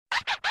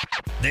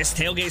This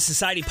Tailgate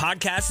Society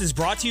podcast is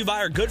brought to you by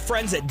our good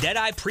friends at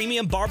Deadeye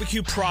Premium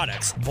Barbecue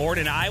Products. Born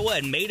in Iowa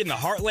and made in the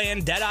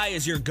heartland, Deadeye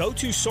is your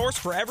go-to source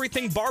for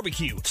everything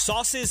barbecue.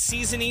 Sauces,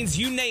 seasonings,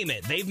 you name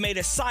it. They've made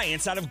a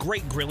science out of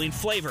great grilling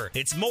flavor.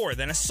 It's more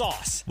than a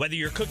sauce. Whether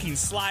you're cooking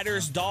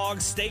sliders,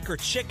 dogs, steak, or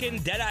chicken,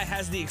 Deadeye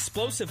has the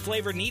explosive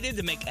flavor needed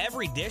to make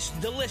every dish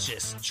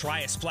delicious.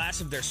 Try a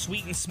splash of their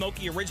sweet and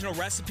smoky original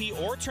recipe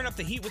or turn up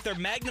the heat with their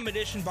Magnum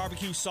Edition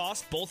barbecue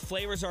sauce. Both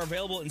flavors are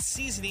available in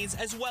seasonings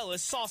as well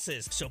as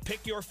sauces. So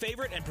pick your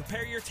favorite and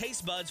prepare your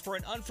taste buds for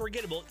an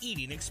unforgettable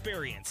eating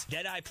experience.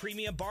 Deadeye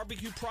Premium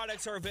Barbecue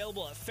Products are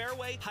available at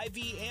Fairway,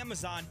 Hy-Vee,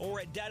 Amazon, or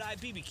at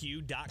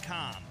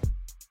DeadeyeBBQ.com.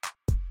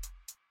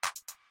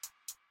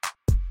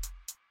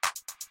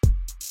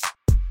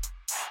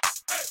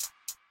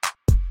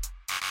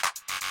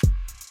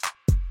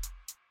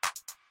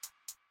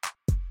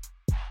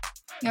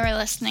 You're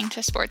listening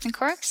to Sports and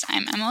Corks.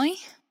 I'm Emily.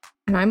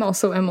 And I'm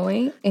also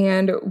Emily.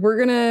 And we're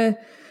going to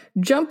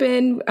jump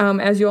in.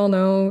 As you all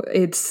know,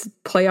 it's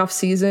playoff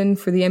season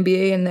for the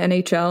NBA and the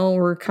NHL.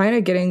 We're kind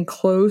of getting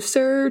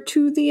closer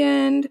to the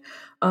end.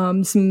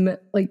 Some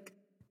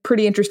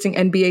pretty interesting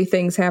NBA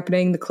things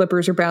happening. The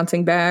Clippers are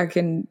bouncing back.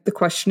 And the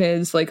question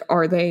is,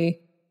 are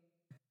they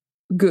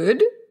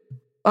good?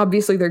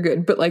 Obviously they're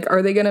good. But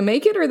are they going to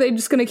make it? Or are they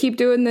just going to keep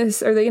doing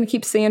this? Are they going to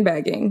keep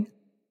sandbagging?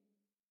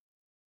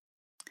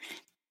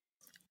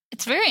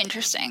 It's very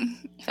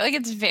interesting. I feel like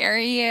it's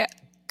very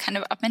kind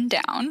of up and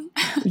down.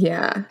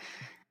 Yeah.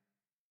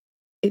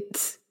 I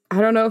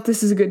don't know if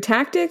this is a good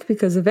tactic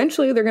because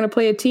eventually they're going to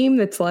play a team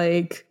that's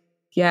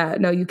yeah,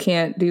 no, you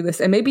can't do this.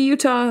 And maybe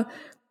Utah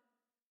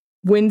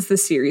wins the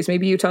series.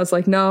 Maybe Utah's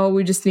no,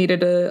 we just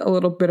needed a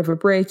little bit of a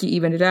break. You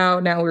evened it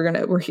out. Now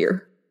we're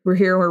here. We're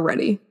here. We're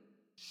ready.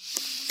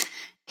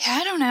 Yeah,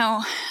 I don't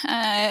know.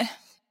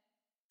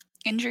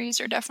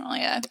 Injuries are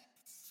definitely a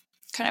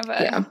kind of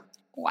a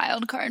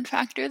wild card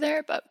factor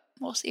there, but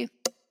we'll see.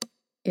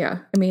 Yeah.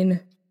 I mean,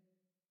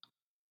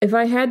 if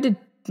I had to,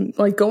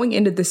 going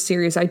into this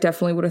series, I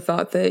definitely would have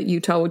thought that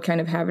Utah would kind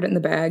of have it in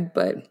the bag,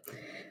 but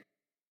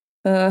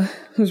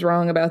who's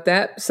wrong about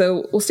that?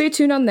 So we'll stay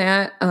tuned on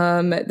that.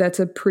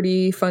 That's a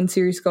pretty fun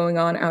series going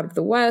on out of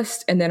the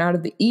West. And then out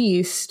of the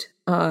East,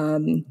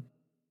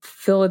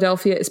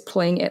 Philadelphia is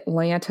playing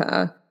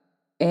Atlanta.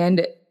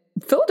 And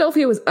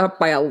Philadelphia was up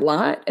by a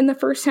lot in the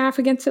first half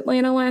against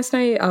Atlanta last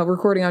night,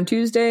 recording on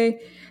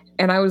Tuesday.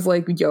 And I was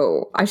like,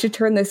 yo, I should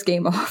turn this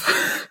game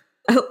off.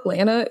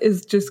 Atlanta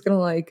is just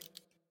going to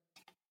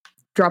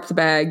drop the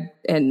bag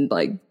and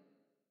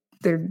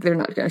they're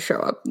not going to show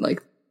up.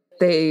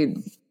 They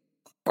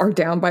are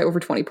down by over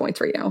 20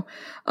 points right now.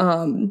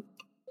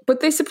 But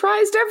they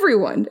surprised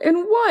everyone and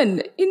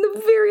won in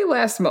the very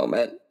last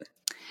moment.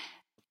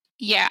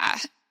 Yeah.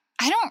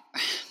 I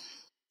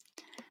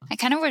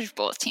kind of wish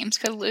both teams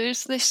could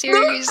lose this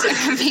series,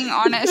 if I'm being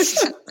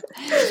honest.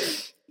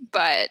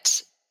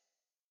 But,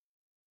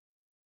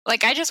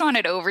 I just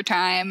wanted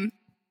overtime,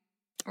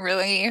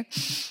 really.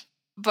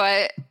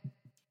 But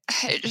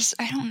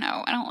I don't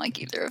know. I don't like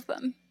either of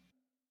them.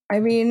 I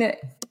mean,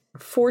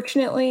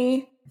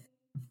 fortunately,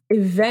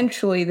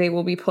 eventually they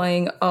will be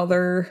playing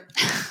other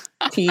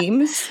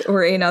teams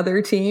or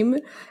another team.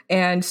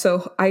 And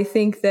so I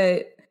think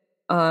that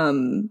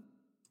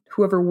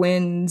whoever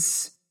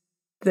wins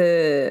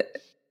the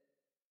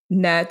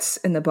Nets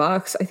and the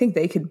Bucks, I think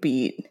they could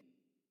beat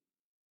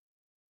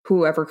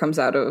whoever comes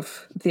out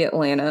of the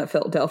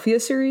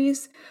Atlanta-Philadelphia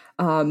series.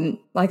 I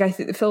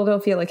think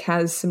Philadelphia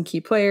has some key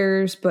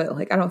players, but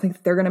I don't think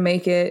that they're going to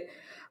make it.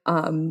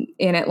 In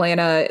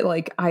Atlanta,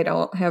 I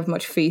don't have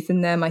much faith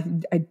in them.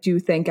 I do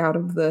think out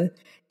of the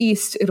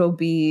East,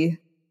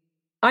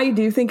 I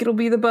do think it'll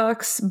be the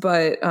Bucks,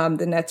 but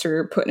the Nets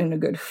are putting in a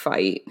good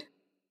fight.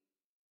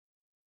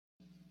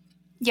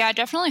 Yeah,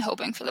 definitely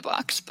hoping for the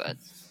Bucks, but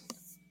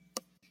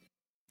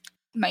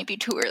might be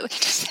too early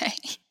to say.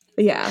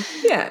 Yeah.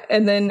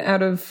 And then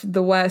out of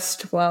the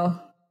West,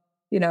 well,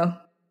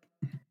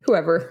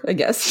 whoever, I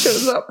guess,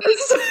 shows up.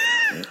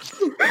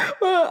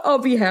 Well, I'll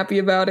be happy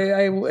about it.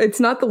 It's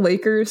not the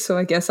Lakers, so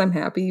I guess I'm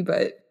happy,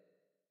 but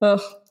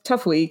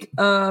tough week.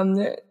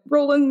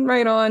 Rolling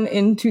right on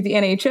into the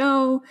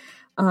NHL.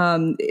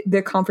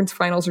 The conference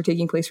finals are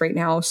taking place right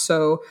now.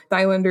 So the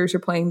Islanders are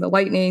playing the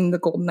Lightning. The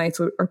Golden Knights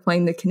are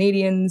playing the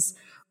Canadiens.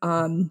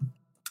 And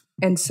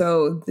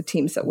so the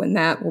teams that win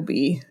that will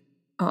be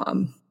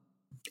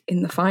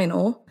in the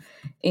final.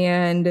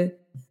 And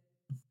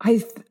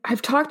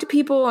I've talked to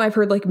people and I've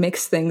heard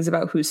mixed things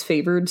about who's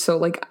favored.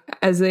 So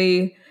as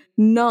a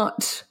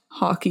not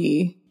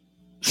hockey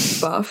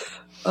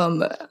buff,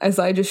 as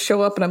I just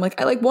show up and I'm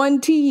I like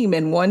one team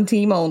and one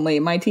team only.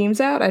 My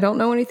team's out. I don't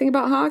know anything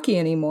about hockey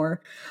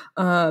anymore.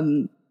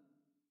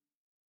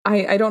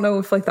 I don't know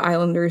if the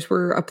Islanders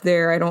were up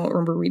there. I don't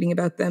remember reading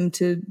about them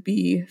to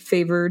be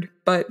favored,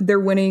 but they're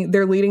winning.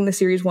 They're leading the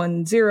series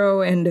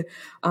 1-0,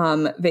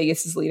 and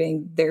Vegas is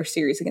leading their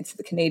series against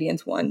the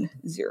Canadiens 1-0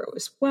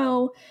 as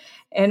well.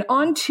 And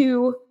on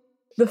to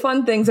the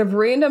fun things of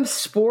random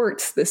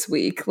sports this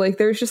week.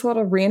 There's just a lot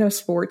of random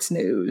sports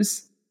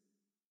news.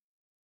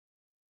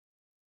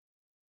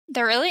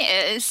 There really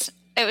is.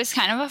 It was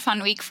kind of a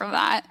fun week for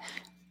that.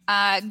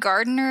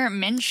 Gardner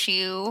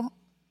Minshew,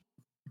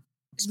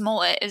 his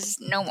mullet is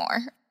no more.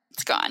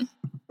 It's gone.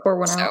 Pour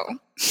one out.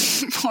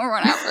 Pour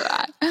one out for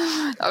that.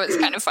 That was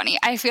kind of funny.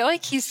 I feel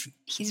like he's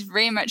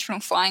very much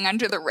been flying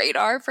under the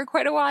radar for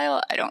quite a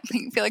while. I don't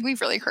feel like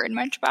we've really heard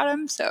much about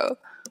him. So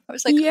I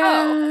was like,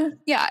 oh,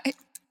 yeah.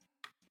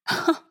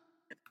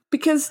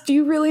 Because do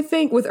you really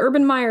think with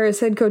Urban Meyer as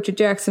head coach at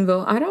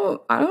Jacksonville,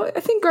 I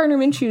think Gardner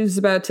Minshew is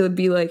about to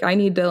be like, I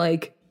need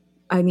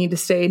to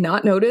stay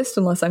not noticed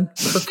unless I'm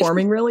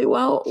performing really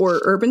well, or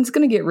Urban's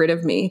going to get rid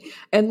of me.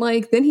 And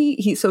like, then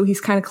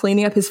he's kind of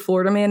cleaning up his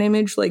Florida man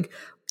image. Like,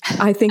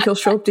 I think he'll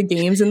show up to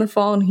games in the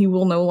fall and he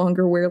will no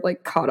longer wear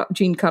like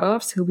jean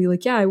cutoffs. He'll be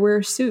like, yeah, I wear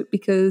a suit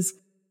because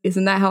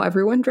isn't that how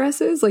everyone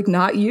dresses? Like,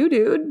 not you,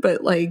 dude,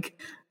 but like,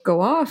 go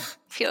off.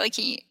 I feel like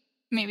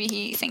maybe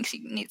he thinks he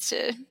needs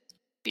to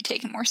be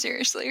taken more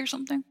seriously or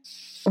something.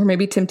 Or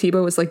maybe Tim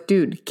Tebow was like,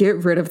 dude,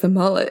 get rid of the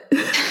mullet.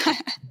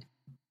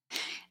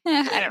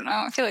 I don't know.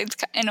 I feel like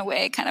it's in a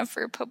way kind of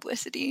for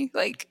publicity.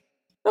 Like,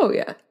 oh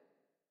yeah,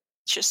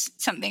 it's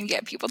just something to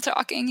get people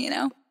talking, you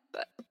know.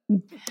 But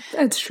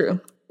that's true.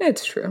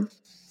 It's true.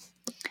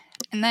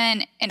 And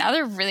then in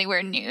other really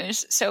weird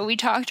news, so we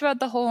talked about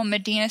the whole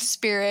Medina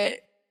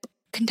Spirit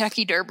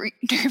Kentucky Derby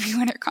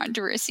winner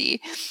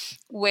controversy,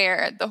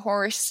 where the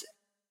horse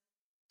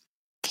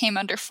came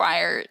under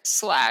fire /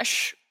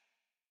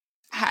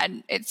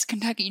 had its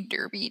Kentucky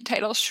Derby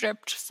title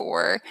stripped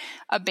for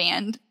a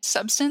banned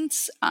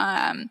substance.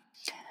 And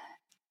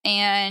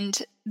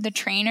the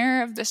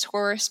trainer of this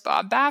horse,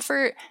 Bob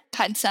Baffert,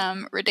 had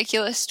some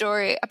ridiculous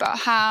story about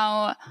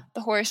how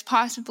the horse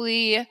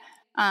possibly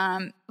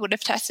would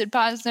have tested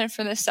positive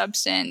for this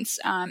substance.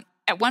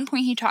 At one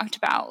point he talked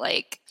about,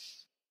 like,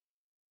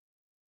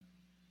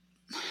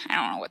 I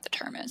don't know what the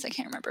term is, I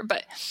can't remember,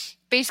 but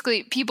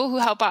basically people who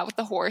help out with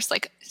the horse,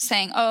 like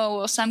saying, oh,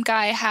 well, some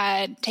guy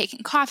had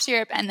taken cough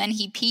syrup and then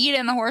he peed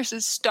in the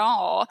horse's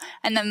stall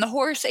and then the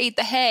horse ate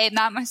the hay and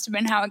that must have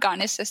been how it got in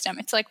his system.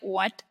 It's like,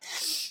 what?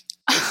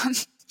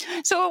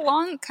 So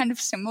along kind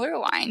of similar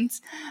lines,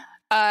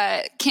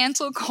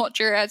 cancel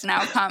culture as an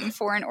outcome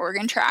for an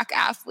Oregon track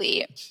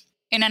athlete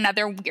in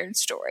another weird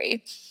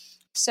story.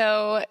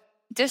 So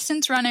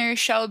distance runner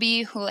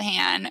Shelby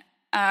Houlihan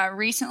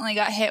recently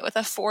got hit with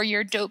a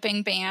 4-year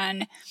doping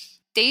ban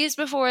days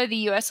before the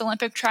U.S.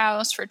 Olympic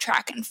trials for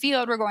track and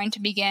field were going to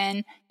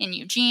begin in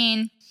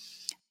Eugene.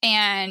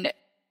 And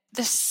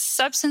the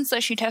substance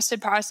that she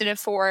tested positive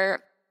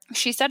for,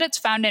 she said it's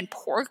found in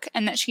pork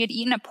and that she had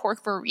eaten a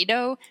pork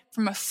burrito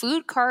from a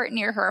food cart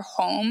near her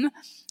home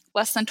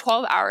less than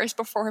 12 hours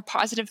before her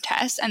positive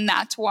test. And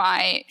that's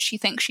why she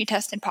thinks she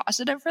tested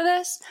positive for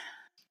this.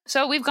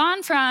 So we've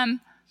gone from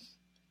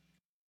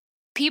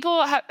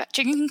people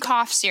drinking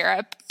cough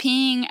syrup,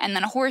 peeing, and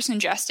then a horse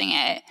ingesting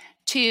it,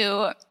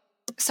 to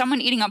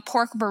someone eating a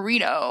pork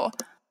burrito,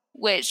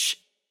 which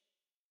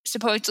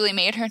supposedly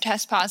made her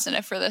test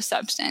positive for this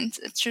substance.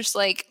 It's just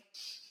like,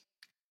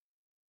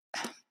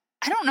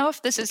 I don't know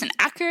if this is an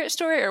accurate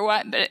story or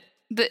what,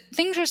 but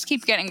things just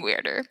keep getting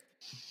weirder.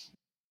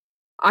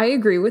 I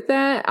agree with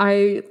that.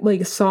 I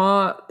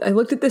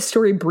looked at this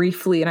story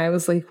briefly and I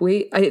was like,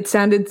 wait, it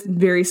sounded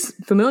very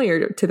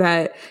familiar to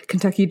that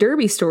Kentucky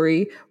Derby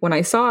story when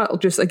I saw it,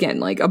 just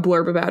again, like a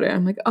blurb about it.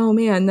 I'm like, oh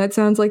man, that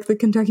sounds like the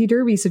Kentucky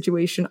Derby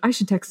situation. I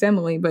should text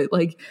Emily, but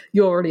like,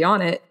 you're already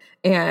on it.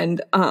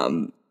 And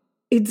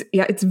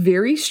it's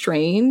very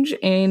strange.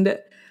 And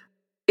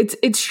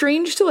it's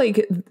strange to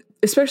like,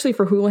 especially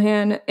for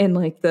Houlihan and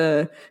like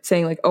the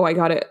saying like, oh, I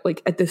got it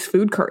like at this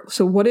food cart.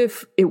 So what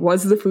if it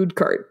was the food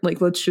cart? Like,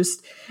 let's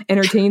just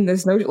entertain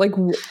this notion. Like,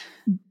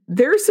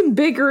 there's some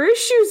bigger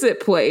issues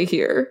at play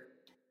here.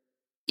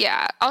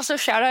 Yeah. Also,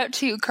 shout out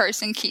to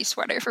Carson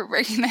Keysweater for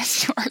bringing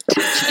this to our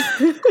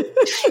attention.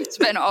 It's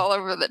been all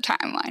over the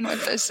timeline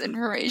with this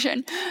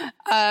information.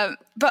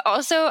 But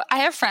also, I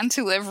have friends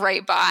who live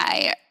right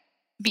by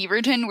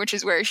Beaverton, which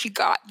is where she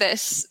got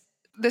this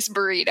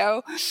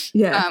burrito,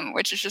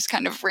 which is just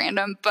kind of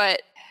random.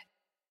 But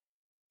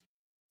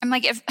I'm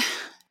like,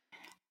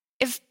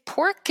 if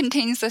pork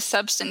contains this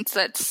substance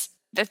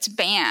that's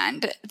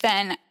banned,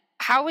 then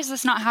how is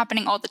this not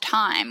happening all the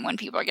time when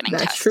people are getting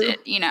tested?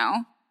 True. You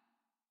know,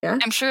 yeah,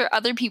 I'm sure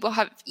other people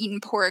have eaten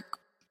pork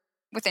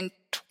within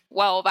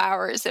 12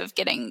 hours of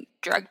getting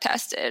drug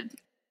tested.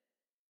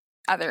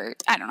 Other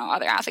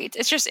athletes.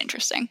 It's just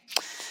interesting.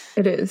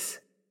 It is.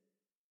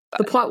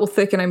 The plot will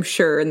thicken, I'm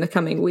sure, in the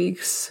coming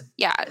weeks.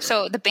 Yeah,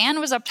 so the ban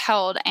was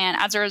upheld, and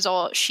as a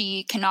result,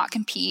 she cannot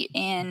compete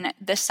in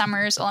this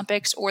summer's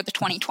Olympics or the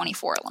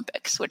 2024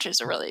 Olympics, which is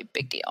a really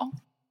big deal.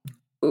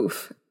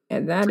 Oof.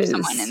 And that is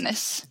someone in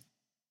this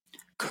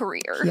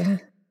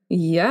career.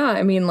 Yeah,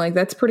 I mean, like,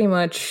 that's pretty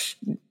much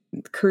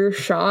career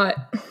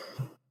shot.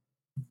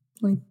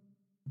 Like,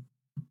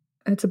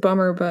 that's a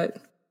bummer, but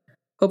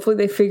hopefully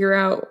they figure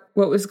out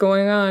what was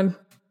going on.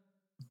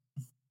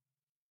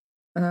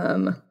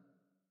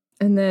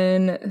 And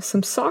then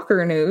some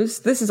soccer news.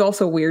 This is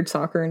also weird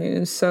soccer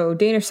news. So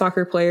Danish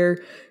soccer player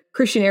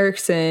Christian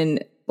Eriksen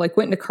like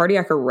went into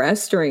cardiac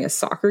arrest during a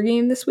soccer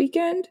game this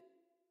weekend.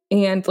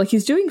 And like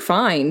he's doing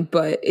fine,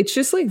 but it's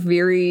just like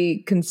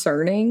very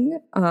concerning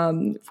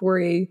for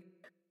a,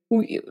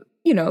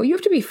 you know, you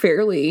have to be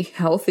fairly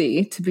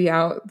healthy to be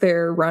out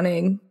there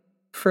running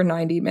for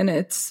 90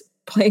 minutes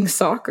playing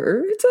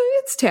soccer.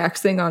 It's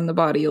taxing on the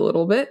body a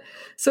little bit.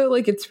 So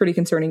like it's pretty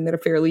concerning that a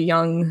fairly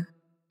young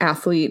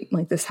athlete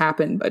like this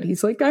happened, but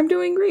he's like, I'm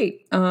doing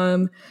great.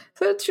 So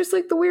it's just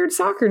like the weird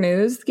soccer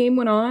news. The game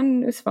went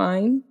on, it was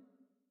fine.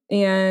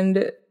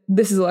 And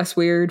this is less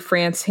weird.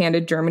 France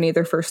handed Germany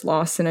their first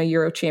loss in a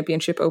Euro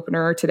Championship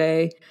opener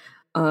today.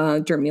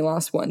 Germany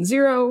lost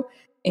 1-0.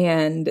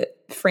 And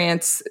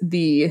France,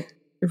 the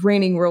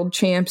reigning world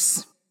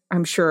champs,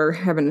 I'm sure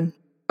having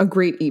a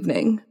great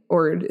evening,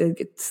 or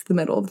it's the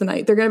middle of the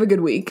night. They're going to have a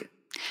good week.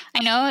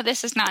 I know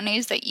this is not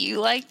news that you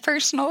like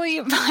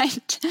personally,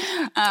 but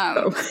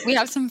we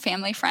have some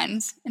family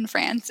friends in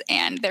France,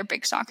 and they're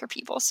big soccer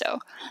people, so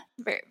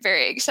very,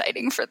 very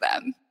exciting for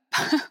them.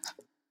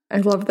 I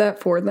love that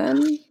for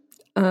them.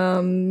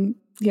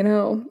 You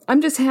know,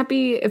 I'm just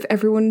happy if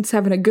everyone's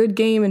having a good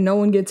game and no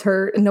one gets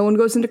hurt and no one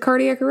goes into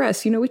cardiac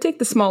arrest. You know, we take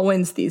the small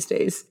wins these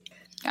days.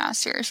 Yeah,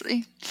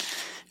 seriously.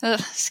 Ugh,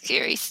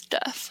 scary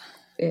stuff.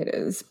 It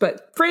is.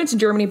 But France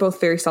and Germany,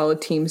 both very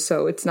solid teams,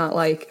 so it's not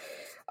like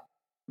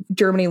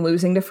Germany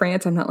losing to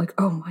France. I'm not like,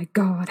 oh my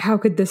God, how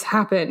could this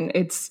happen?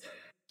 It's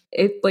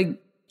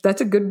like, that's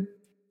a good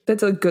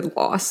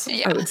loss,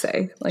 yeah, I would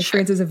say. Like sure.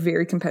 France is a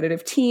very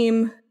competitive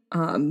team.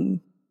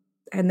 And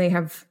they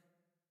have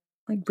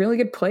like really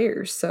good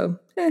players. So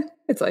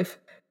it's life.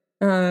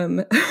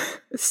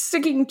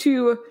 Sticking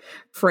to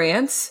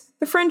France,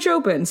 the French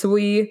Open. So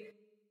we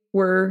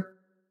were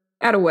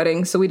at a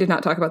wedding, so we did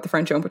not talk about the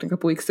French Open a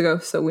couple weeks ago,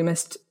 so we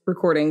missed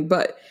recording.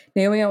 But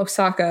Naomi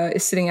Osaka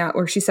is sitting out,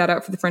 or she sat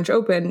out for the French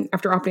Open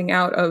after opting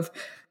out of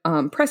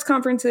press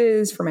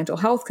conferences for mental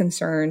health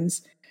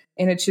concerns.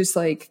 And it's just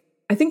like,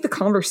 I think the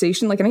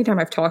conversation, like anytime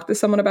I've talked to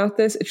someone about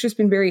this, it's just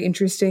been very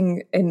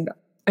interesting. And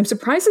I'm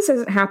surprised this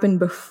hasn't happened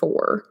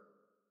before.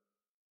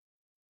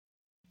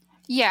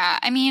 Yeah,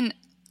 I mean,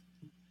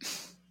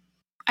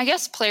 I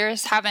guess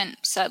players haven't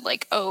said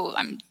like, oh,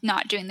 I'm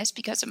not doing this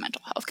because of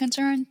mental health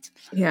concerns.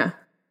 Yeah.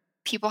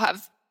 People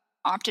have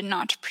opted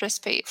not to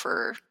participate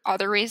for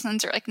other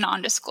reasons, or like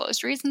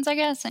non-disclosed reasons, I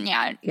guess. And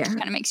yeah, it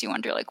kind of makes you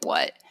wonder like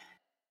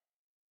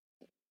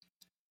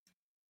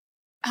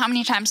how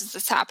many times has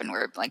this happened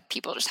where like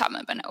people just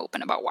haven't been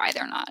open about why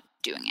they're not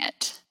doing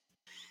it?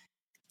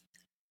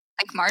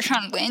 Like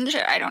Marshawn Lynch,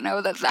 I don't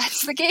know that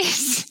that's the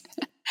case.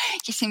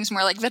 He seems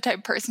more like the type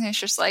of person who's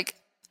just like,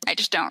 I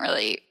just don't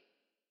really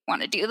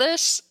want to do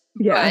this.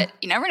 Yeah. But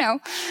you never know.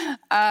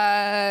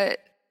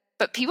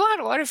 But people had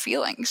a lot of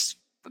feelings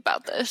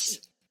about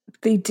this.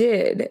 They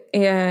did.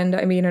 And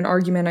I mean, an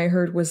argument I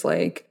heard was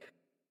like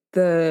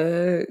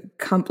like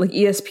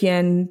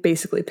ESPN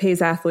basically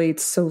pays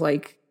athletes, so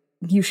like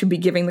you should be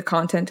giving the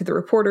content to the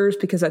reporters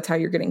because that's how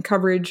you're getting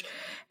coverage.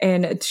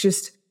 And it's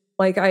just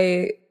like,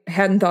 I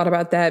hadn't thought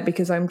about that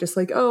because I'm just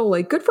like, oh,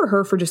 like good for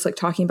her for just like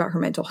talking about her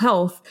mental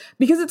health,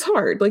 because it's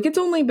hard. Like it's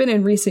only been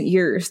in recent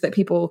years that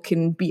people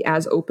can be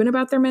as open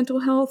about their mental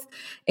health.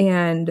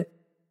 And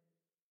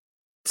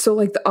so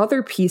like the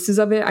other pieces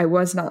of it I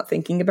was not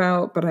thinking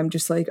about, but I'm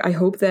just like, I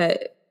hope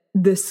that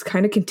this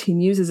kind of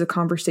continues as a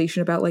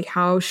conversation about like,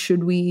 how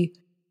should we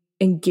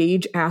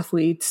engage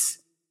athletes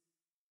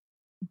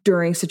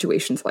during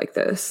situations like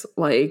this?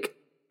 Like,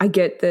 I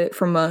get that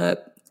from a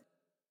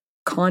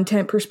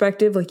content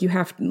perspective, like you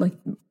have to, like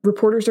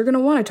reporters are going to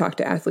want to talk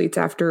to athletes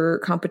after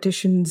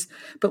competitions,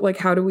 but like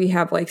how do we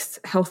have like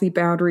healthy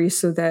boundaries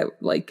so that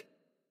like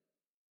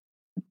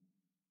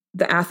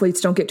the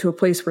athletes don't get to a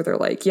place where they're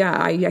like, yeah,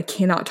 I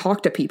cannot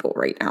talk to people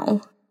right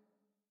now.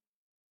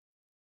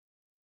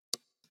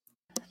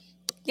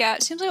 Yeah,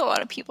 it seems like a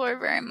lot of people are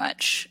very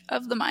much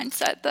of the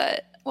mindset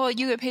that, well,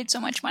 you get paid so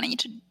much money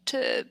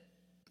to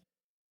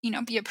you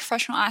know, be a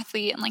professional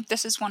athlete, and like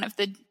this is one of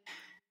the,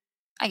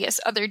 I guess,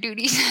 other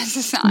duties as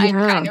a side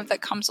kind of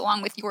that comes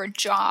along with your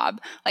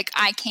job. Like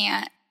I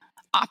can't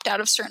opt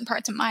out of certain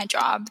parts of my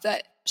job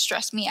that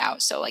stress me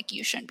out, so like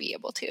you shouldn't be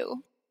able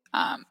to.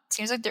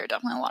 Seems like there are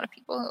definitely a lot of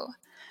people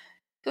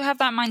who have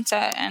that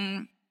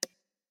mindset,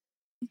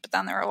 but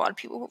then there are a lot of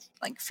people who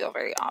like feel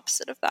very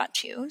opposite of that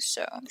too.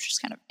 So it's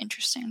just kind of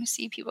interesting to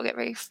see people get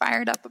very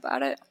fired up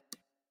about it.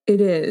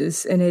 It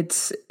is, and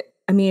it's,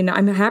 I mean,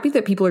 I'm happy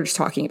that people are just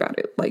talking about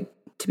it. Like,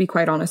 to be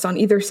quite honest, on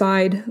either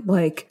side,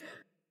 like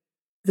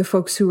the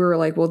folks who are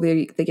like, well,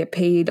 they get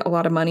paid a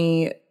lot of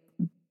money,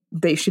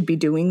 they should be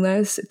doing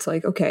this. It's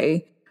like,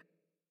 okay,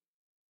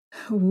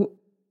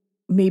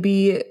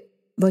 maybe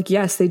like,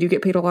 yes, they do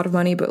get paid a lot of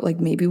money, but like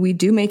maybe we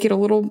do make it a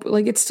little,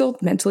 like it's still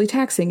mentally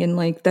taxing. And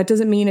like, that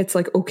doesn't mean it's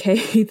like,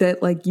 okay,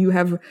 that like you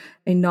have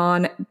a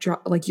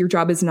non-job, like your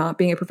job is not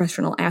being a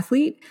professional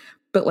athlete,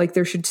 but like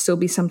there should still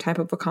be some type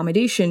of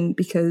accommodation,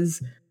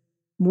 because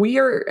we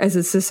are, as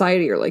a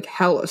society, are like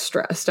hella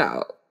stressed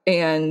out,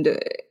 and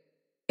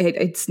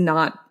it's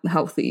not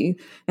healthy.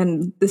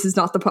 And this is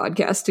not the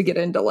podcast to get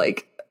into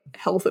like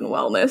health and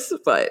wellness,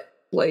 but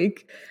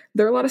Like,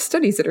 there are a lot of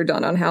studies that are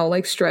done on how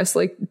like stress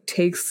like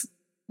takes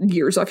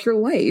years off your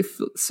life.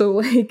 So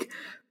like,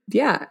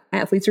 yeah,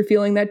 athletes are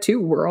feeling that too.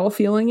 We're all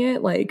feeling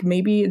it. Like,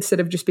 maybe instead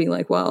of just being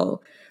like,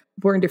 well,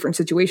 we're in different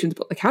situations,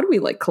 but like, how do we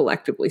like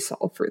collectively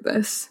solve for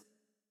this?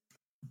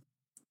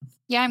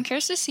 Yeah, I'm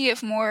curious to see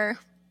if more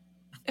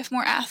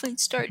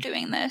athletes start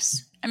doing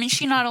this. I mean,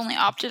 she not only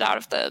opted out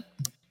of the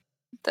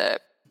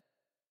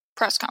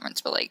press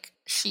conference, but like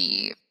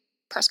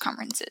press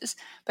conferences,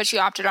 but she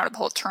opted out of the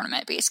whole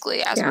tournament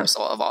basically as a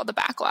result of all the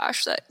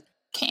backlash that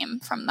came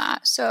from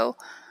that. So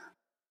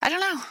I don't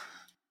know.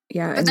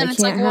 Yeah. But then it's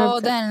like, well,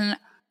 then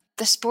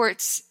the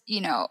sports,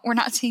 we're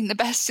not seeing the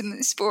best in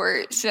the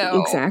sport.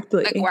 So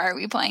exactly. Like, why are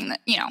we playing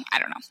that? I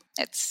don't know.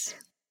 It's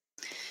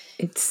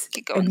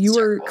you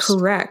were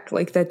correct.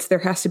 Like, there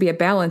has to be a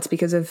balance,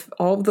 because of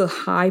all the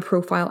high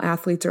profile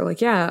athletes are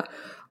like, yeah,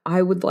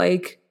 I would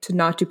like to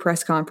not do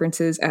press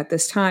conferences at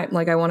this time.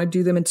 Like, I want to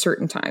do them in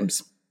certain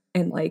times.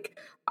 And like,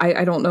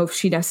 I don't know if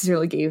she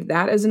necessarily gave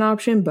that as an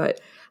option,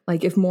 but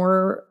like, if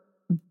more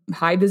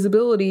high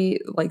visibility,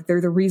 like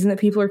they're the reason that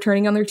people are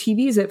turning on their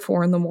TVs at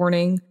 4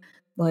 a.m,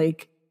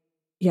 like,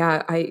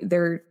 yeah,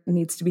 there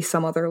needs to be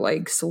some other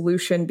like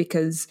solution,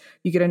 because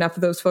you get enough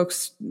of those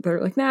folks that are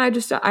like, nah,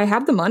 I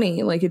have the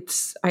money. Like,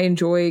 I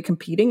enjoy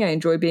competing. I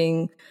enjoy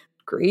being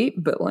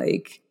great, but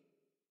like,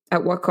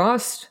 at what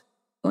cost?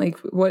 Like,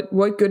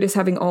 what good is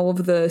having all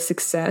of the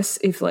success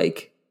if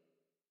like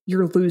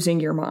you're losing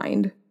your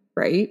mind,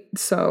 right?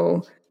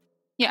 So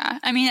yeah,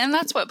 I mean, and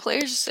that's what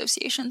players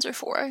associations are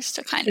for, is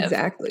to kind of,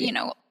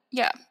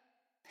 yeah.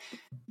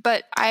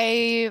 But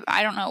I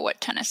don't know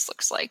what tennis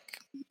looks like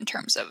in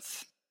terms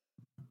of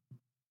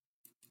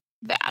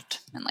that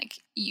and like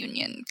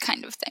union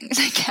kind of things,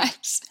 I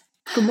guess.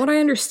 From what I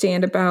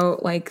understand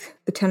about like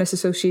the tennis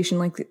association,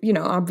 like,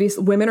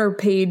 obviously women are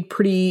paid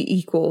pretty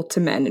equal to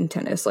men in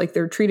tennis. Like,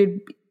 they're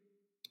treated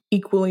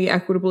equally,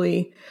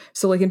 equitably.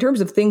 So like, in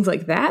terms of things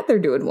like that, they're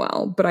doing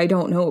well, but I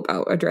don't know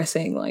about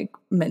addressing like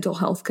mental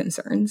health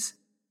concerns.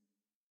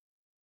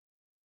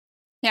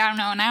 Yeah, I don't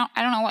know. And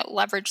I don't know what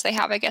leverage they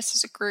have, I guess,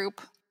 as a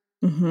group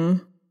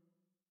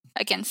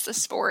against the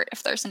sport,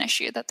 if there's an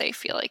issue that they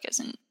feel like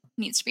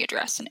needs to be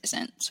addressed and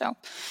isn't. So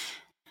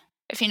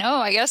if you know,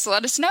 I guess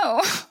let us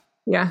know.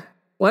 Yeah.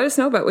 Let us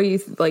know about what you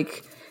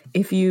like,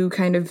 if you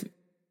kind of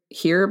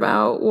hear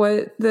about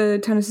what the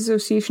tennis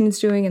association is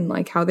doing and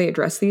like how they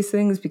address these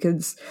things,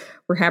 because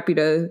we're happy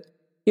to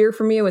hear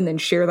from you and then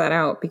share that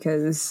out,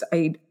 because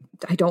I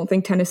don't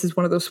think tennis is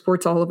one of those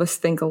sports all of us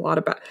think a lot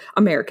about.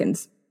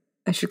 Americans,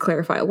 I should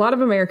clarify, a lot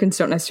of Americans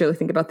don't necessarily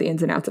think about the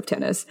ins and outs of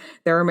tennis.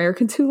 There are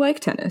Americans who like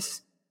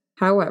tennis.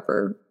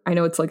 However, I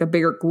know it's like a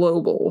bigger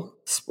global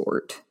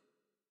sport.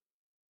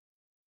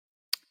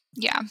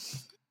 Yeah.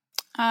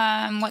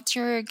 What's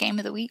your game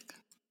of the week?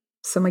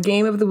 So my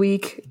game of the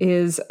week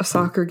is a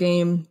soccer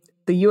game.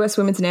 The U.S.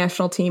 women's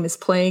national team is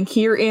playing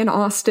here in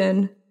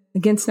Austin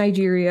against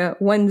Nigeria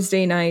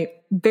Wednesday night.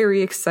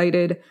 Very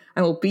excited.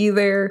 I will be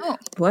there. Oh.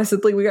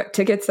 Blessedly, we got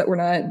tickets that were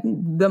not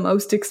the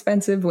most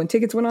expensive. When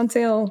tickets went on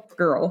sale,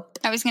 girl.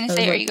 I was going to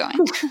say, are you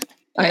going?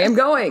 I am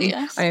going.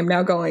 Yes. I am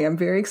now going. I'm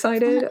very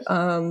excited.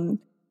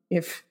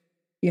 If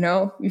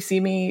you see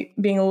me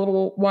being a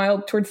little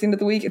wild towards the end of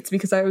the week, it's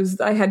because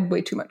I had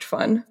way too much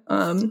fun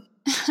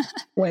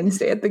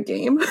Wednesday at the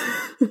game.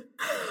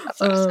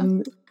 That's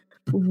awesome.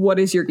 What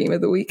is your game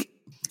of the week?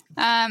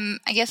 I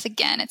guess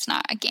again, it's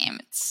not a game;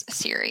 it's a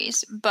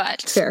series.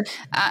 But fair.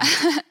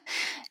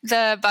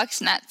 The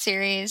Bucks Nets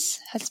series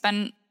has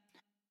been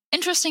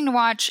interesting to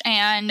watch,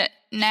 and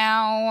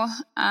now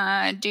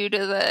due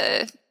to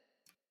the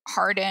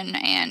Harden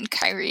and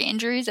Kyrie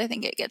injuries, I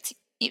think it gets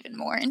even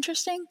more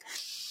interesting.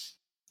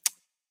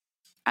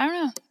 I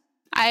don't know.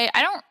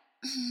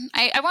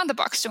 I want the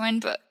Bucks to win,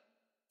 but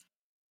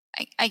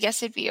I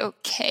guess it'd be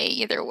okay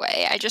either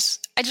way. I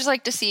just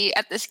like to see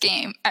at this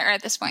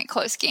point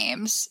close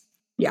games.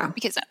 Yeah.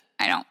 Because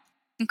I don't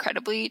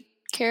incredibly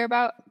care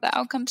about the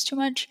outcomes too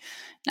much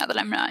now that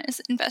I'm not as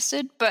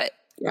invested, but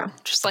yeah,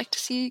 just like to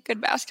see good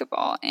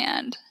basketball,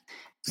 and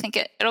I think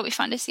it'll be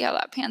fun to see how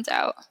that pans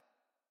out.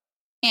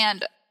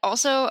 And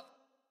also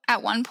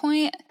at one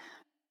point,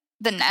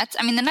 the Nets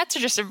are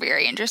just a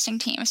very interesting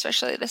team,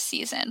 especially this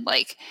season.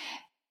 Like,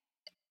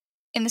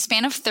 in the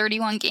span of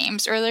 31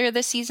 games earlier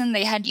this season,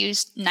 they had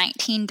used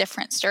 19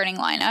 different starting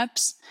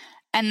lineups.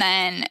 And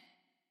then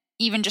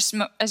even just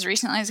as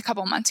recently as a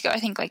couple months ago, I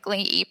think like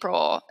late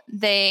April,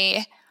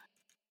 they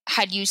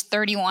had used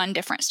 31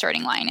 different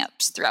starting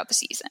lineups throughout the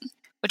season,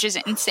 which is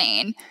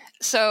insane.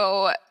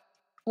 So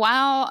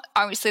while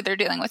obviously they're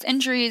dealing with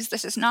injuries,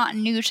 this is not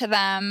new to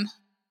them.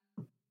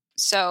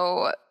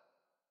 So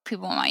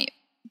people might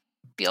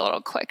be a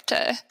little quick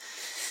to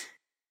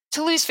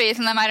lose faith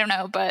in them. I don't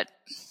know, but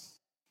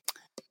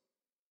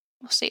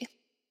we'll see.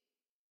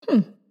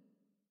 I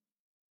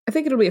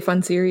think it'll be a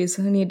fun series.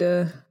 I need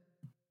to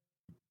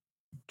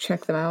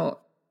check them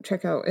out.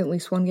 Check out at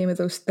least one game of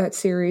that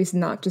series,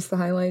 not just the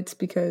highlights,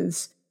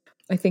 because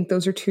I think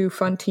those are two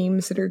fun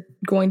teams that are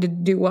going to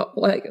do well.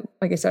 Like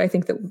I said, I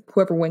think that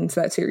whoever wins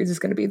that series is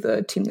going to be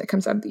the team that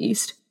comes out of the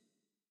East.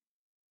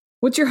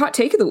 What's your hot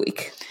take of the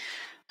week?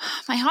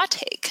 My hot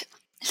take.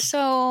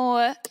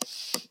 So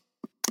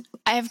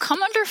I have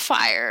come under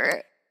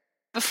fire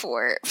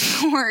before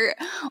for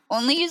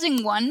only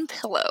using one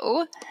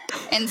pillow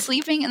and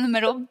sleeping in the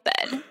middle of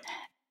bed.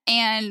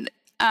 And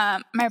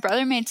my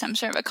brother made some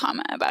sort of a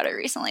comment about it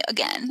recently.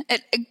 Again,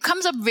 it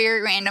comes up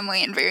very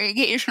randomly and very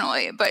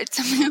occasionally, but it's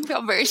something I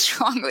feel very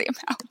strongly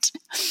about.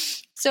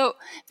 So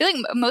I feel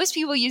like most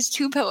people use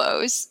two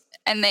pillows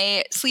and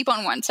they sleep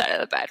on one side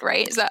of the bed,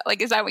 right? Is that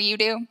what you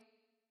do?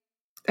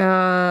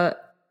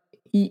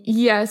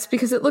 Yes,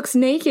 because it looks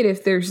naked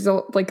if there's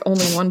like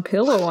only one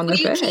pillow on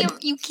the bed.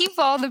 You keep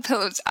all the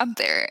pillows up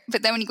there,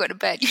 but then when you go to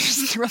bed, you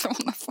just throw them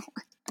on the floor.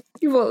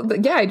 Well,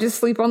 yeah, I just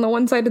sleep on the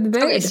one side of the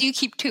bed. Okay, so you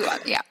keep two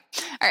up, yeah.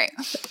 All right.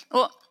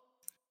 Well,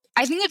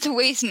 I think it's a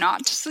waste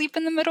not to sleep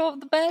in the middle of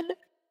the bed.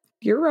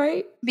 You're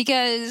right.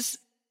 Because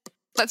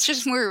that's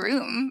just more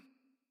room.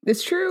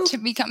 It's true. To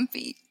be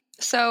comfy.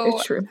 So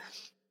it's true.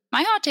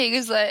 My hot take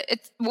is that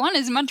one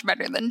is much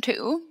better than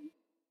two.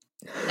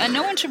 And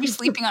no one should be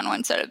sleeping on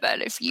one side of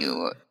bed if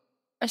you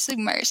are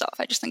sleeping by yourself.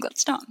 I just think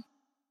that's dumb.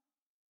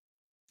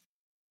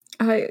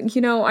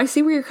 I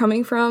see where you're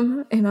coming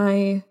from, and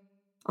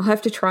I'll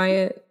have to try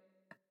it.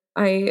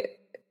 I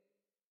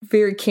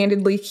very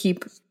candidly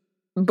keep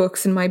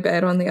books in my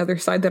bed on the other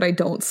side that I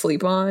don't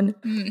sleep on.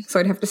 So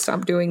I'd have to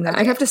stop doing that.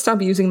 Okay. I'd have to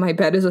stop using my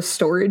bed as a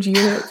storage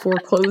unit for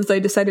clothes I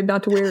decided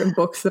not to wear and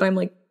books that I'm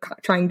like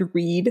trying to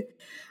read.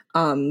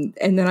 And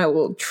then I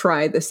will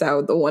try this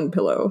out, the one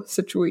pillow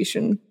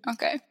situation.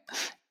 Okay.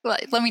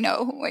 Let me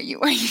know what you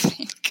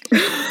think.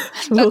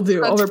 Will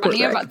do. I'll report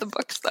funny back. About the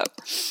books though.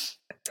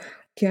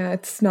 Yeah,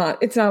 it's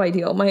not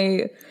ideal.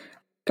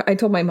 I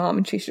told my mom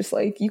and she's just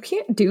like, you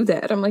can't do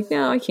that. I'm like,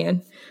 no, I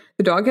can.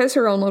 The dog has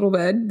her own little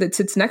bed that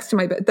sits next to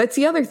my bed. That's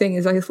the other thing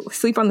is I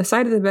sleep on the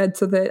side of the bed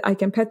so that I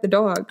can pet the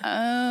dog.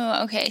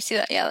 Oh, okay. See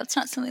that? Yeah, that's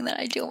not something that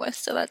I deal with.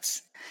 So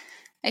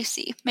I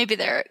see. Maybe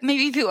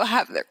people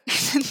have their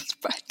reasons,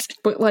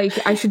 but like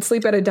I should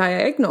sleep at a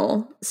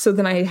diagonal so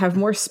then I have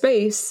more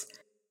space,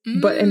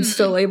 but am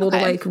still able to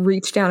like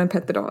reach down and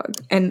pet the dog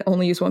and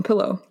only use one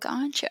pillow.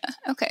 Gotcha.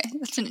 Okay,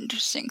 that's an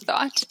interesting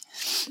thought.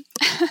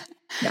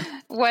 Yeah.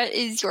 What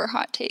is your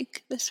hot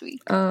take this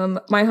week?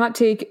 My hot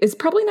take is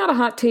probably not a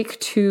hot take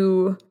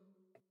to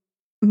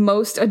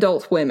most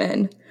adult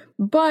women,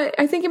 but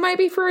I think it might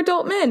be for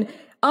adult men.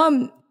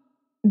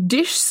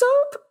 Dish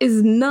soap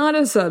is not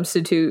a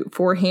substitute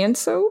for hand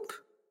soap.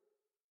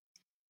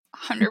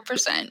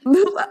 100%.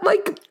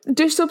 Like,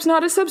 dish soap's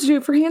not a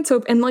substitute for hand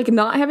soap, and like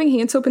not having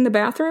hand soap in the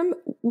bathroom,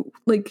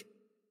 like,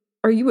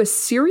 are you a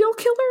serial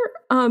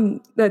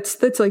killer?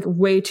 That's like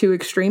way too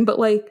extreme, but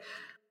like,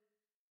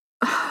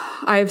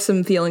 I have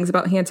some feelings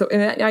about hand soap.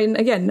 And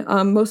again,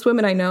 most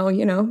women I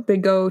know, they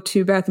go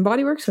to Bath and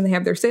Body Works when they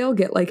have their sale,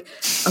 get like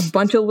a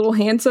bunch of little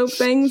hand soap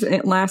things, and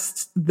it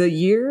lasts the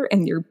year,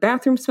 and your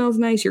bathroom smells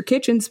nice, your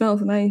kitchen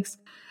smells nice.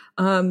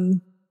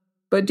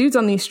 But dudes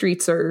on these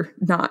streets are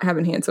not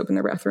having hand soap in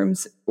their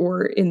bathrooms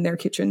or in their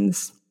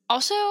kitchens.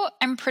 Also,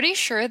 I'm pretty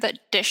sure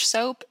that dish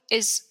soap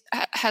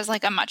has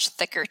like a much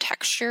thicker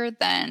texture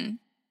than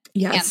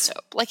hand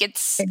soap. Like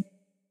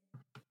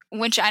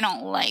which I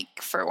don't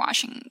like for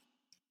washing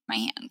my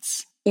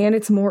hands. And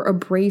it's more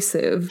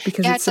abrasive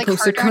because it's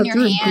supposed like to cut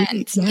through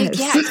hands. Yes.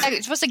 Yeah, exactly.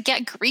 It's supposed to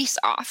get grease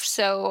off.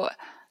 So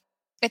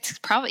it's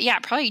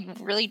probably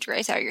really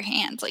dries out your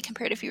hands, like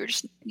compared to if you were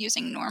just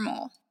using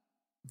normal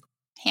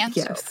hand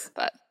soap.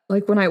 But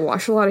like when I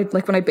wash a lot,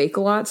 like when I bake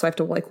a lot, so I have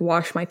to like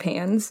wash my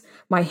pans,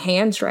 my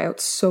hands dry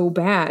out so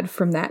bad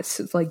from that,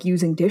 like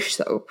using dish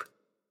soap.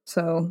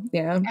 So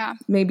yeah,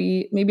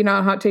 maybe not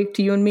a hot take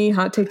to you and me,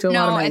 hot take to a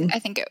lot of men. I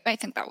think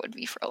that would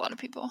be for a lot of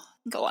people.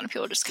 I think a lot of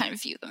people just kind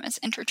of view them as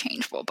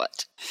interchangeable,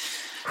 but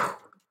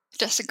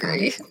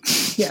disagree.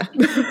 Yeah.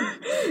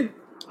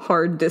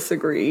 Hard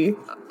disagree.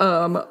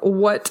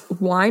 What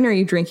wine are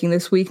you drinking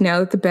this week now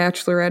that The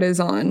Bachelorette is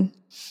on?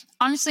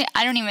 Honestly,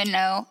 I don't even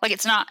know. Like,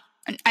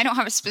 I don't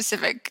have a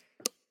specific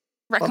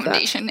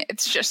recommendation.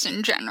 It's just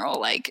in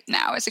general, like,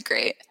 now is a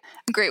great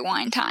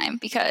wine time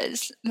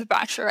because The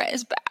Bachelorette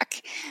is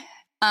back.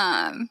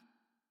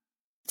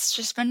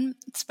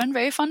 It's been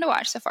very fun to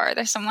watch so far.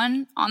 There's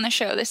someone on the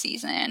show this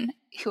season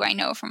who I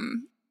know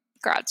from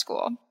grad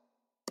school.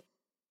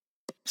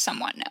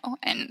 Somewhat know,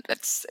 and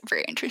that's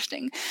very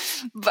interesting.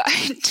 But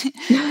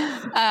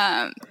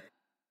I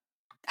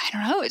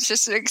don't know. It's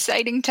just an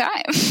exciting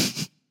time.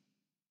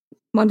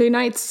 Monday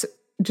nights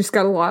just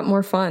got a lot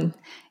more fun.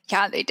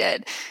 Yeah, they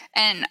did.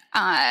 And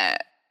I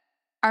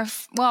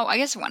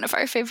guess one of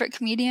our favorite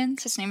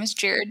comedians, his name is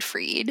Jared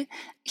Freed.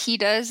 He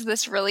does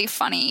this really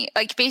funny,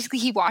 like basically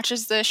he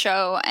watches the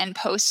show and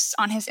posts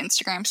on his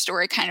Instagram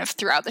story kind of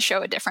throughout the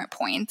show at different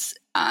points,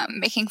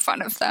 making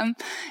fun of them.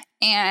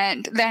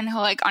 And then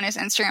he'll like on his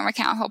Instagram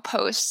account, he'll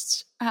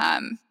post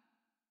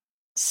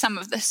some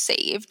of the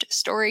saved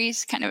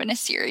stories kind of in a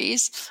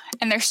series,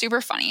 and they're super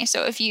funny.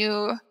 So if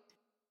you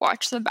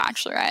watch The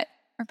Bachelorette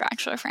or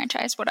Bachelor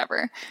franchise,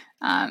 whatever,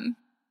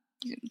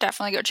 you can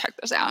definitely go check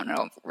those out, and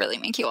it'll really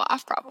make you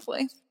laugh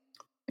probably.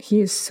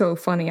 He is so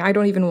funny. I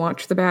don't even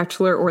watch The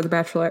Bachelor or The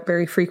Bachelorette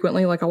very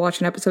frequently. Like, I'll watch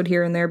an episode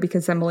here and there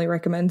because Emily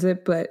recommends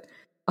it, but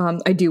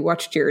I do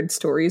watch Jared's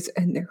stories,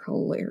 and they're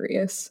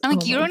hilarious. I'm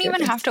like, you don't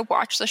even have to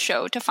watch the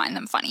show to find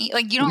them funny.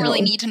 Like, you don't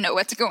really need to know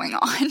what's going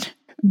on.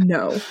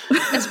 No.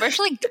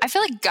 Especially, I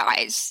feel like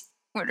guys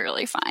would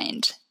really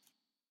find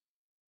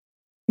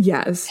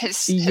his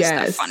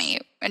stuff funny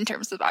in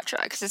terms of The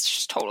Bachelor, because it's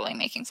just totally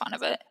making fun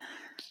of it.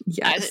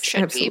 Yes, as it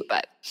should be.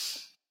 But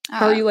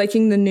how are you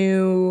liking the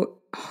new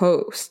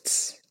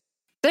hosts?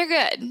 They're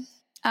good.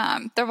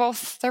 They're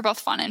both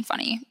fun and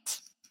funny.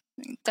 It's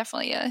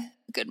definitely a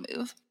good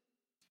move.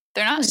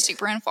 They're not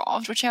super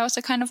involved, which I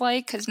also kind of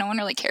like, because no one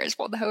really cares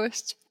about the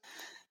host,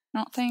 I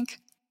don't think.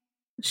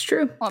 It's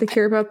true. They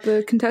care about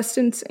the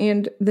contestants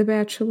and the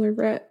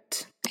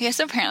Bachelorette. I guess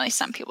apparently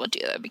some people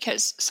do, though,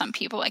 because some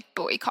people like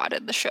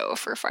boycotted the show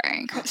for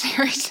firing Chris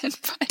Harrison.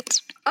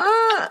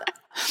 But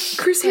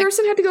Chris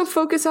Harrison had to go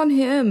focus on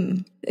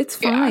him. It's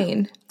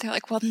fine. Yeah. They're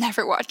like, we'll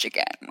never watch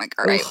again. I'm like,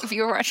 all right, if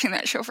you were watching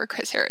that show for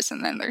Chris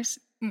Harrison, then there's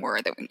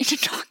more that we need to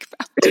talk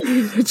about.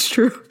 It's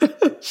true.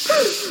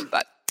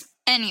 But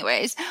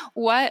anyways,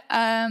 what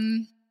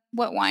wine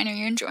are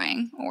you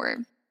enjoying, or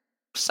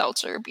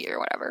seltzer, beer,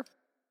 whatever?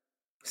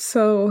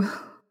 So,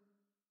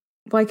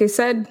 like I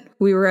said,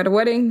 we were at a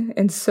wedding,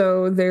 and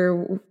so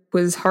there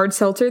was hard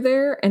seltzer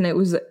there, and it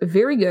was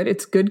very good.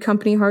 It's good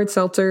company hard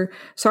seltzer.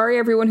 Sorry,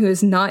 everyone who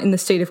is not in the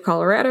state of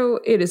Colorado.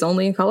 It is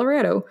only in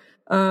Colorado.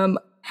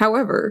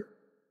 However,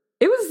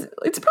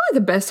 it's probably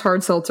the best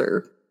hard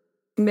seltzer.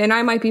 And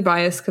I might be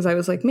biased because I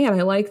was like, man,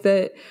 I like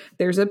that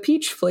there's a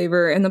peach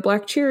flavor and the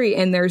black cherry,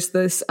 and there's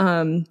this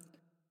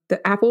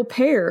the apple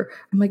pear.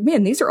 I'm like,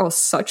 man, these are all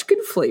such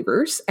good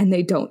flavors, and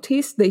they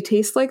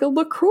taste like a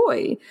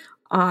LaCroix.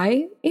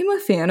 I am a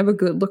fan of a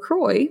good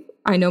LaCroix.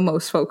 I know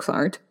most folks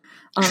aren't.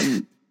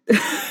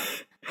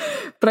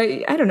 But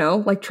I don't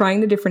know, like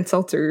trying the different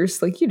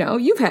seltzers, like, you know,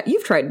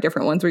 you've tried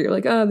different ones where you're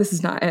like, oh, this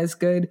is not as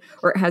good,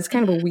 or it has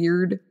kind of a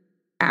weird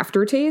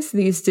aftertaste.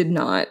 These did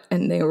not,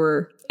 and they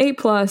were A+.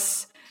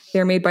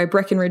 They're made by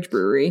Breckenridge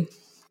Brewery.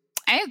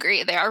 I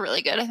agree. They are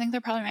really good. I think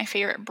they're probably my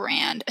favorite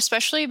brand,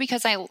 especially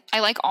because I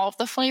like all of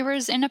the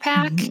flavors in a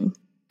pack. Mm-hmm.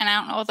 And I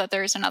don't know that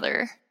there's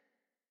another,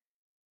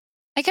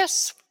 I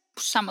guess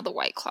some of the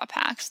White Claw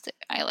packs,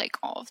 I like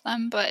all of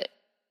them, but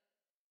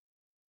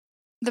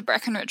the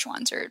Breckenridge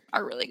ones are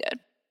really good.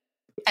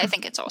 I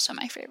think it's also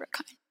my favorite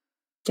kind.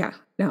 Yeah,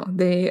 no,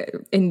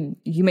 and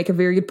you make a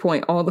very good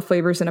point. All the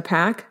flavors in a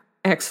pack,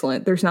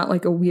 excellent. There's not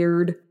like a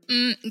weird,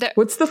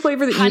 what's the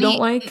flavor that you don't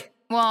like?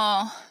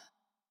 Well,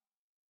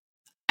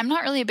 I'm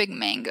not really a big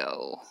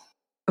mango.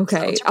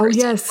 Okay. Oh,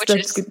 yes. Which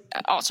is good.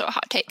 Also a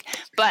hot take.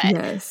 But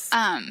yes.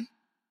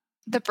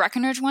 The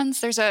Breckenridge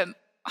ones, there's a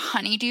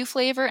honeydew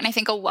flavor, and I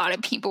think a lot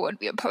of people would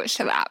be opposed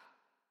to that.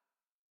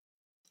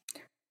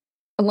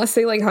 Unless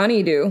they like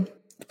honeydew.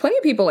 Plenty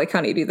of people like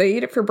honeydew. They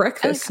eat it for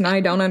breakfast, and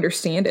I don't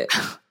understand it.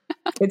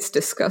 It's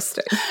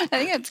disgusting. I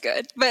think it's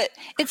good. But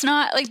it's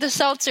not like the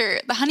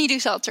honeydew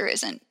seltzer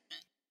isn't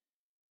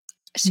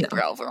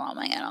super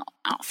overwhelming. I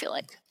don't feel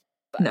like.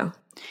 But no.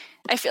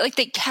 I feel like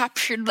they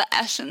captured the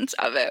essence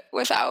of it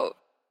without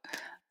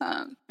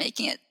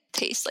making it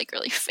taste like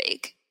really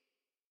fake.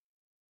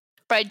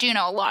 But I do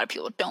know a lot of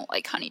people don't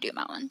like honeydew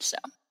melon, so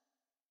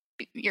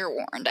you're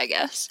warned, I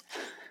guess.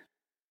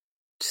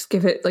 Just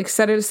give it, like,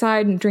 set it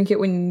aside and drink it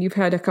when you've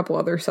had a couple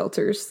other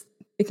seltzers.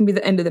 It can be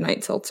the end of the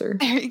night seltzer.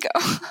 There you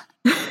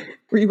go.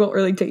 Where you won't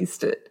really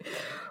taste it.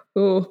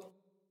 Oh,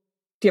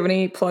 do you have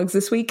any plugs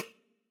this week?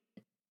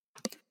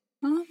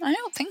 I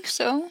don't think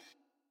so.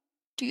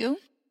 Do you?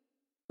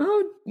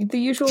 Oh, the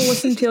usual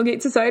Listen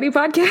Tailgate Society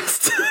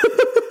podcast.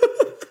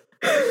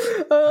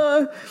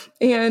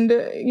 And,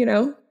 you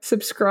know,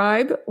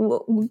 subscribe,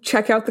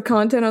 check out the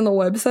content on the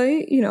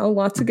website, you know,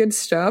 lots of good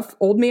stuff.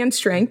 Old Man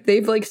Strength,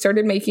 they've like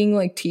started making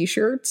like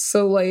t-shirts.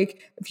 So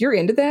like, if you're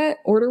into that,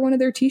 order one of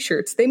their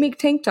t-shirts. They make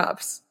tank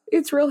tops.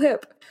 It's real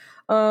hip.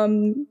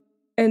 And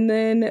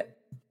then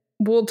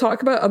we'll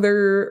talk about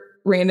other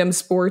random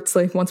sports.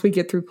 Like once we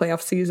get through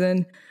playoff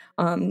season,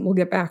 we'll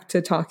get back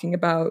to talking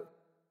about,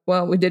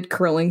 well, we did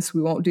curling, so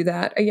we won't do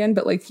that again,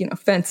 but like, you know,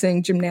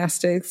 fencing,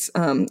 gymnastics,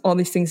 all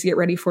these things to get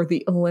ready for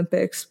the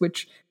Olympics,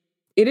 which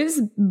it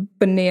is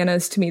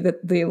bananas to me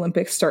that the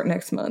Olympics start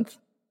next month.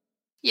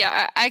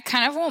 Yeah, I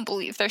kind of won't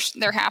believe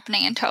they're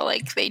happening until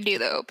like they do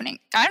the opening.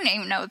 I don't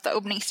even know the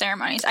opening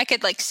ceremonies. I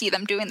could like see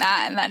them doing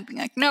that and then being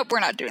like, nope, we're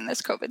not doing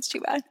this. COVID's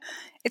too bad.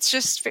 It's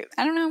just,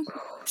 I don't know.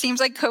 It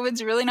seems like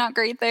COVID's really not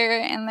great there,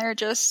 and they're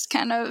just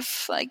kind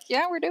of like,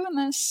 yeah, we're doing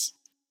this.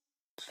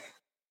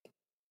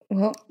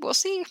 Well, we'll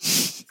see.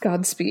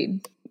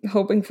 Godspeed.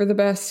 Hoping for the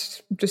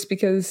best, just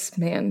because,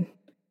 man,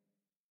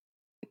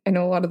 I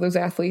know a lot of those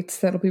athletes,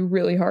 that'll be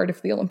really hard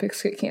if the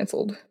Olympics get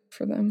canceled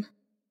for them.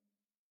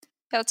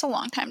 That's a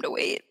long time to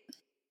wait.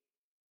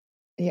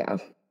 Yeah.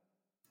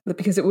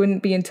 Because it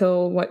wouldn't be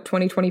until,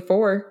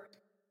 2024?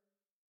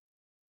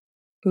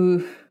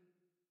 Ooh.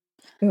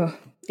 Ugh.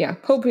 Yeah.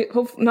 Hope,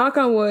 knock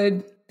on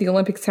wood, the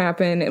Olympics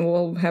happen, and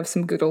we'll have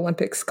some good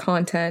Olympics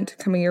content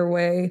coming your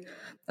way.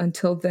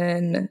 Until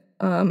then,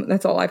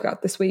 That's all I've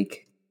got this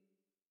week.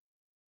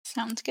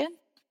 Sounds good.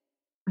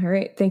 All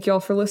right. Thank you all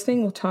for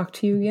listening. We'll talk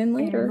to you again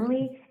later.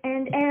 Emily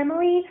and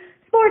Emily,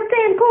 Sports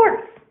and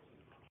Courts.